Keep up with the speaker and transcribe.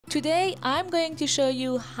Today I'm going to show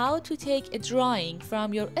you how to take a drawing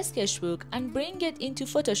from your sketchbook and bring it into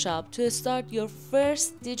Photoshop to start your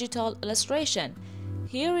first digital illustration.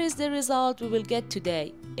 Here is the result we will get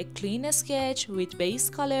today. A clean sketch with base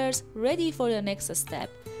colors ready for the next step,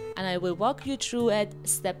 and I will walk you through it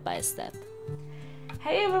step by step.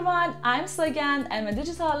 Hey everyone, I'm Sagan. I'm a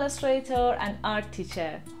digital illustrator and art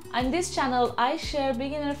teacher. On this channel, I share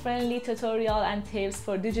beginner-friendly tutorial and tips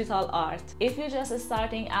for digital art. If you're just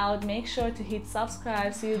starting out, make sure to hit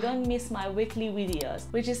subscribe so you don't miss my weekly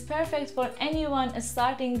videos, which is perfect for anyone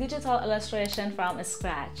starting digital illustration from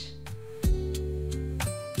scratch.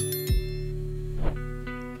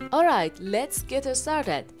 Alright, let's get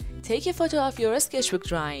started. Take a photo of your sketchbook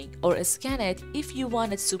drawing or scan it if you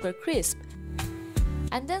want it super crisp,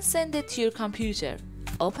 and then send it to your computer.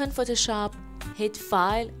 Open Photoshop, hit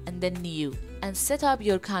File and then New, and set up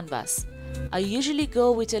your canvas. I usually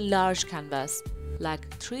go with a large canvas, like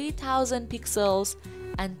 3000 pixels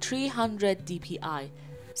and 300 dpi,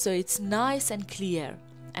 so it's nice and clear,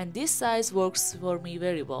 and this size works for me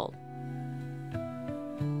very well.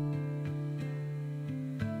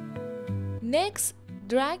 Next,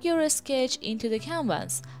 drag your sketch into the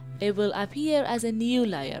canvas. It will appear as a new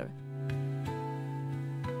layer.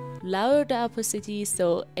 Lower the opacity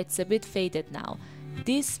so it's a bit faded now.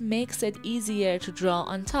 This makes it easier to draw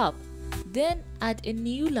on top. Then add a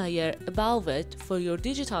new layer above it for your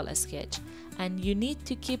digital sketch, and you need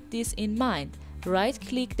to keep this in mind. Right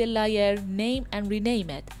click the layer, name and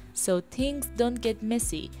rename it so things don't get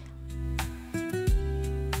messy.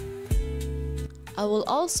 I will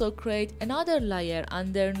also create another layer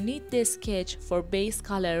underneath the sketch for base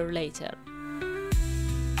color later.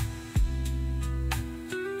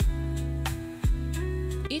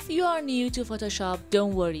 If you are new to Photoshop,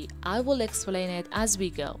 don't worry, I will explain it as we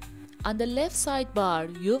go. On the left sidebar,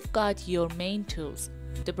 you've got your main tools.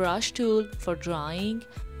 The brush tool for drawing,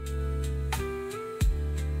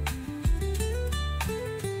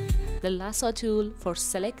 the lasso tool for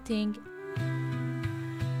selecting,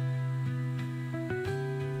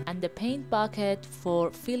 and the paint bucket for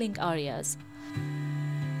filling areas.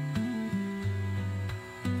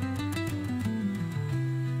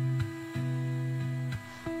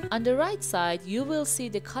 On the right side, you will see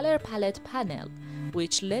the color palette panel,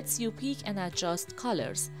 which lets you pick and adjust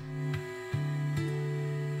colors.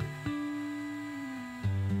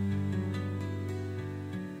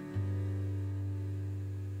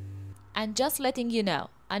 And just letting you know,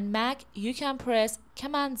 on Mac you can press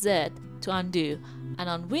Command Z to undo, and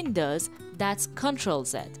on Windows that's Ctrl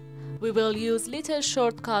Z. We will use little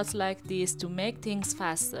shortcuts like this to make things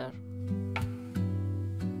faster.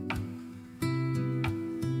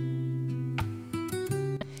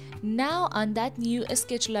 Now on that new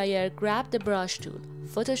sketch layer, grab the brush tool.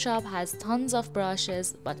 Photoshop has tons of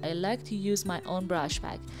brushes, but I like to use my own brush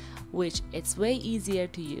pack, which it's way easier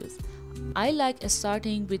to use. I like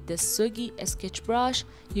starting with the Sugi sketch brush.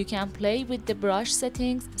 You can play with the brush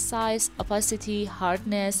settings, size, opacity,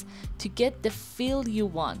 hardness to get the feel you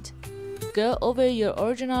want. Go over your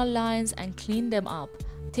original lines and clean them up.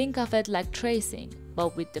 Think of it like tracing,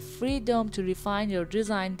 but with the freedom to refine your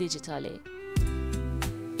design digitally.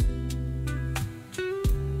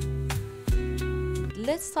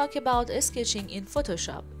 Let's talk about sketching in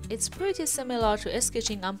Photoshop. It's pretty similar to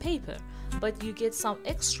sketching on paper, but you get some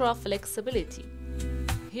extra flexibility.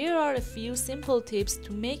 Here are a few simple tips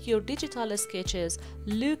to make your digital sketches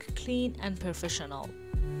look clean and professional.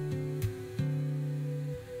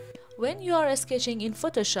 When you are sketching in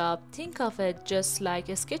Photoshop, think of it just like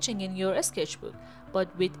sketching in your sketchbook, but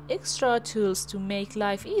with extra tools to make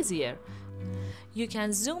life easier. You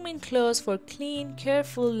can zoom in close for clean,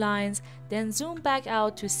 careful lines, then zoom back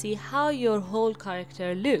out to see how your whole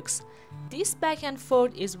character looks. This back and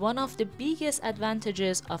forth is one of the biggest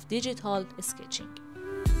advantages of digital sketching.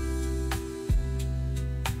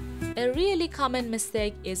 A really common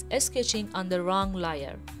mistake is sketching on the wrong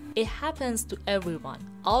layer. It happens to everyone.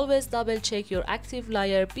 Always double check your active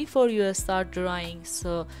layer before you start drawing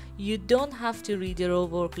so you don't have to redraw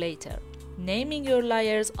work later. Naming your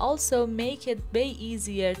layers also make it way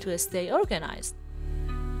easier to stay organized.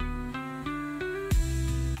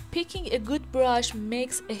 Picking a good brush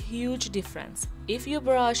makes a huge difference. If your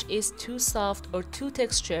brush is too soft or too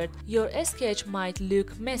textured, your sketch might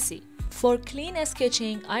look messy. For clean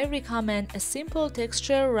sketching, I recommend a simple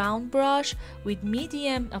texture round brush with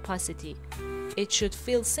medium opacity. It should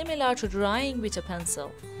feel similar to drawing with a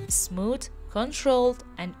pencil. Smooth, controlled,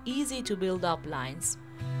 and easy to build up lines.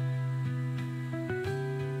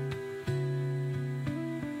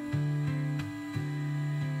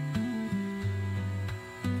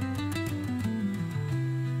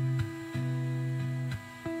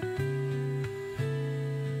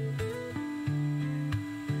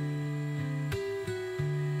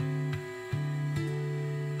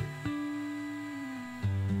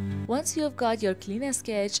 Once you've got your clean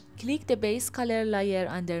sketch, click the base color layer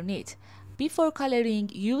underneath. Before coloring,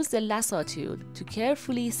 use the Lasso tool to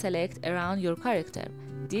carefully select around your character.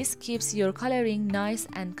 This keeps your coloring nice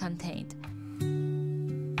and contained.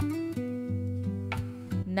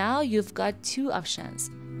 Now you've got two options.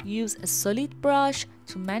 Use a solid brush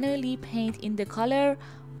to manually paint in the color,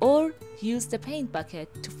 or use the paint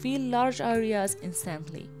bucket to fill large areas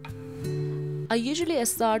instantly. I usually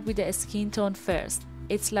start with the skin tone first.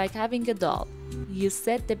 It's like having a doll. You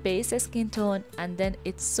set the base skin tone and then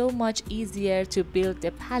it's so much easier to build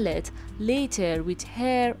the palette later with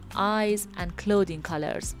hair, eyes, and clothing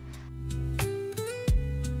colors.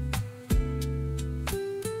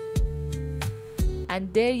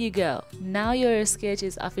 And there you go. Now your sketch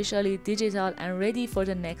is officially digital and ready for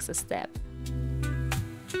the next step.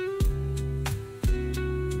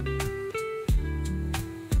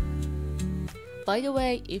 By the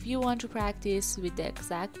way, if you want to practice with the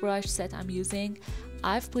exact brush set I'm using,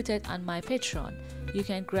 I've put it on my Patreon. You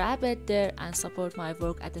can grab it there and support my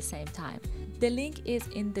work at the same time. The link is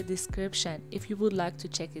in the description if you would like to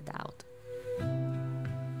check it out.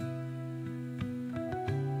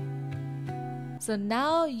 So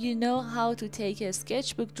now you know how to take a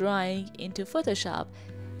sketchbook drawing into Photoshop,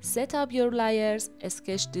 set up your layers,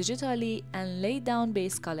 sketch digitally, and lay down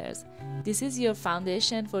base colors. This is your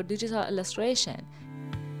foundation for digital illustration.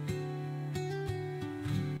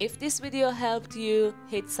 If this video helped you,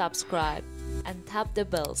 hit subscribe and tap the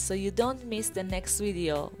bell so you don't miss the next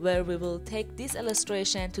video where we will take this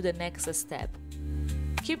illustration to the next step.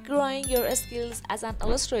 Keep growing your skills as an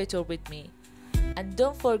illustrator with me. And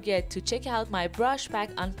don't forget to check out my brush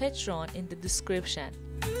pack on Patreon in the description.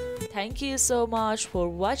 Thank you so much for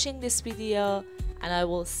watching this video, and I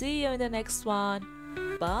will see you in the next one.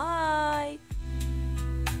 Bye!